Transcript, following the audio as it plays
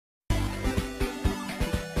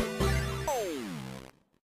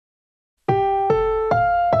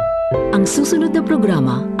Ang susunod na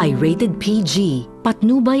programa ay rated PG.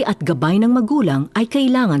 Patnubay at gabay ng magulang ay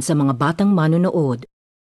kailangan sa mga batang manonood.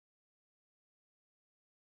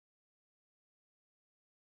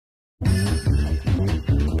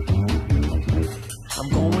 I'm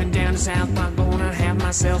going down to South Park, gonna have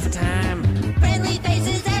myself a time. Friendly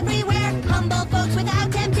faces everywhere, humble folks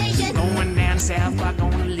without temptation. Going down to South Park,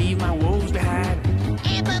 gonna leave my woes behind.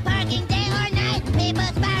 Ample parking day or night, people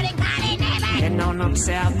spouting potty never. Heading on up to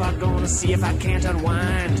South Park, gonna see if I can't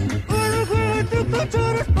unwind.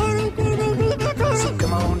 So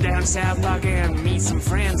come on down to South Park and meet some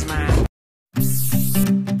friends of mine.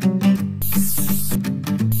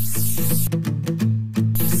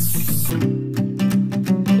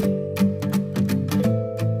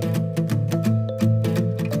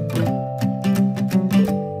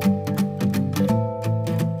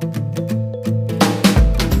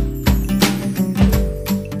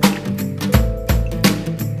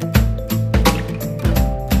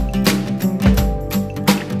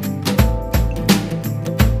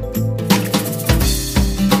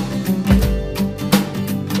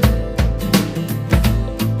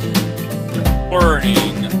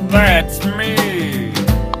 Learning, that's me!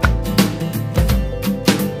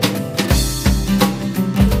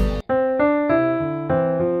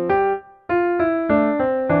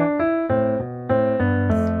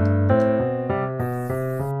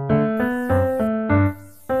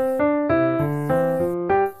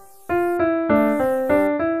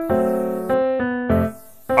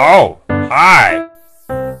 Oh, hi!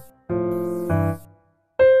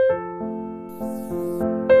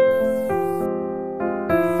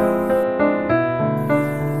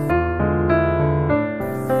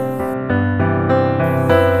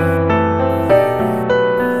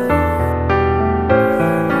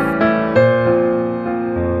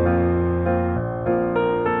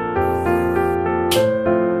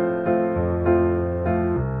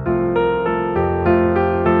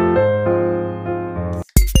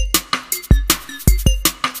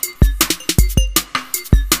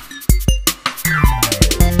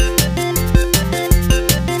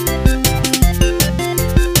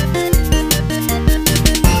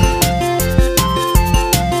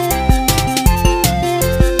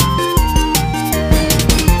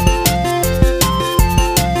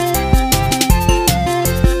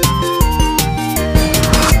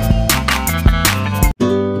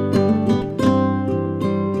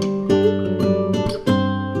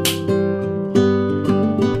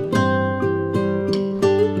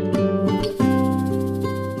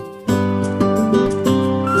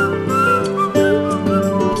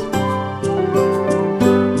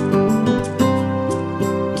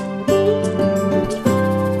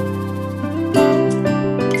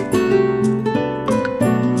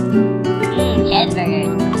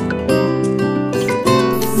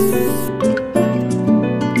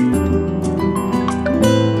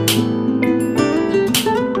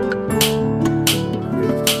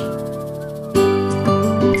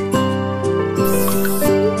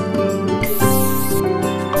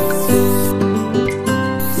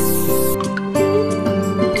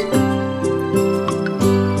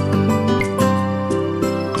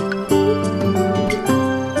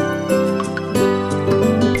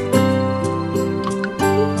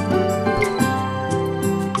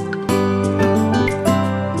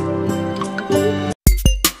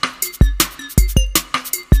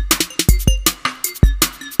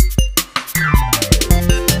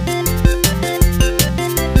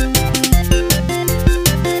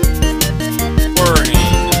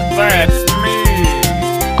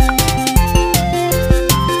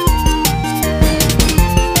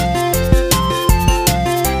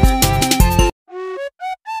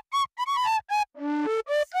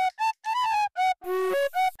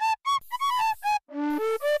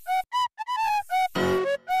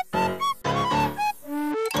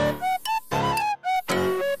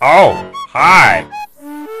 Oh, hi!